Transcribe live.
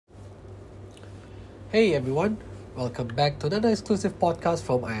Hey everyone, welcome back to another exclusive podcast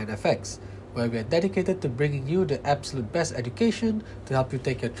from INFX, where we are dedicated to bringing you the absolute best education to help you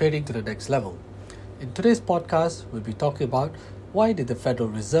take your trading to the next level. In today's podcast, we'll be talking about why did the Federal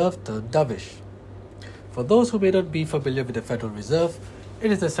Reserve turn dovish. For those who may not be familiar with the Federal Reserve,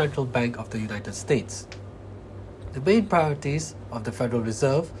 it is the central bank of the United States. The main priorities of the Federal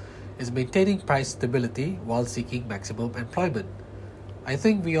Reserve is maintaining price stability while seeking maximum employment. I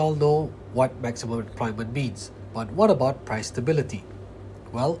think we all know what maximum employment means, but what about price stability?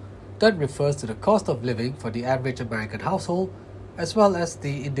 Well, that refers to the cost of living for the average American household as well as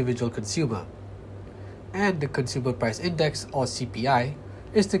the individual consumer. And the Consumer Price Index, or CPI,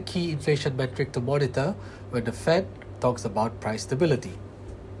 is the key inflation metric to monitor when the Fed talks about price stability.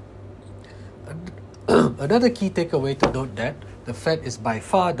 Another key takeaway to note that the Fed is by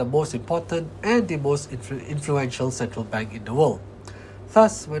far the most important and the most influential central bank in the world.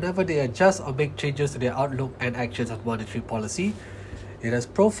 Thus, whenever they adjust or make changes to their outlook and actions of monetary policy, it has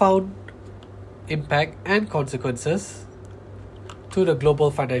profound impact and consequences to the global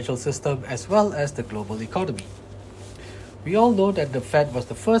financial system as well as the global economy. We all know that the Fed was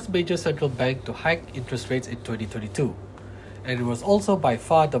the first major central bank to hike interest rates in 2022, and it was also by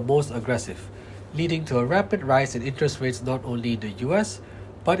far the most aggressive, leading to a rapid rise in interest rates not only in the US,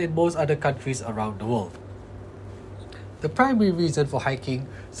 but in most other countries around the world. The primary reason for hiking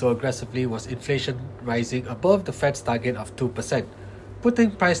so aggressively was inflation rising above the Fed's target of 2%, putting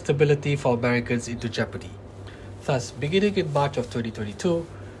price stability for Americans into jeopardy. Thus, beginning in March of 2022,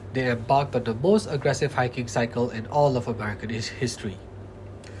 they embarked on the most aggressive hiking cycle in all of American history.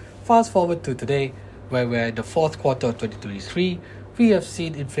 Fast forward to today, where we're in the fourth quarter of 2023, we have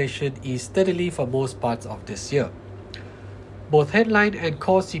seen inflation ease steadily for most parts of this year. Both headline and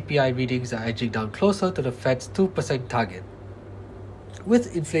core CPI readings are edging down closer to the Fed's 2% target.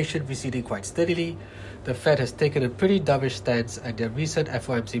 With inflation receding quite steadily, the Fed has taken a pretty dovish stance at their recent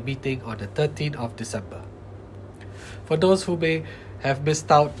FOMC meeting on the 13th of December. For those who may have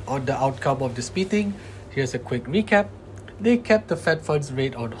missed out on the outcome of this meeting, here's a quick recap. They kept the Fed funds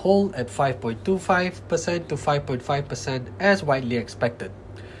rate on hold at 5.25% to 5.5% as widely expected.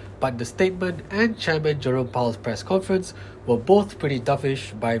 But the statement and Chairman Jerome Powell's press conference were both pretty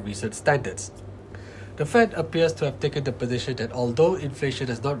dovish by recent standards. The Fed appears to have taken the position that although inflation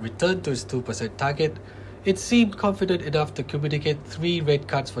has not returned to its 2% target, it seemed confident enough to communicate 3 rate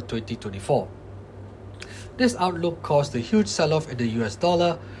cuts for 2024. This outlook caused a huge sell-off in the US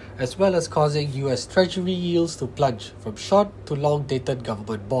dollar, as well as causing US Treasury yields to plunge from short to long-dated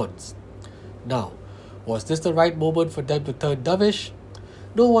government bonds. Now, was this the right moment for them to turn dovish?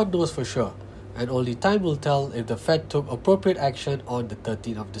 No one knows for sure, and only time will tell if the Fed took appropriate action on the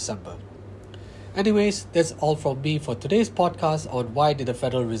 13th of December. Anyways, that's all from me for today's podcast on why did the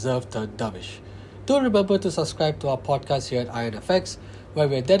Federal Reserve turn dovish. Do remember to subscribe to our podcast here at INFX, where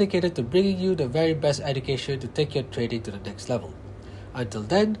we are dedicated to bringing you the very best education to take your trading to the next level. Until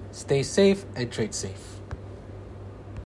then, stay safe and trade safe.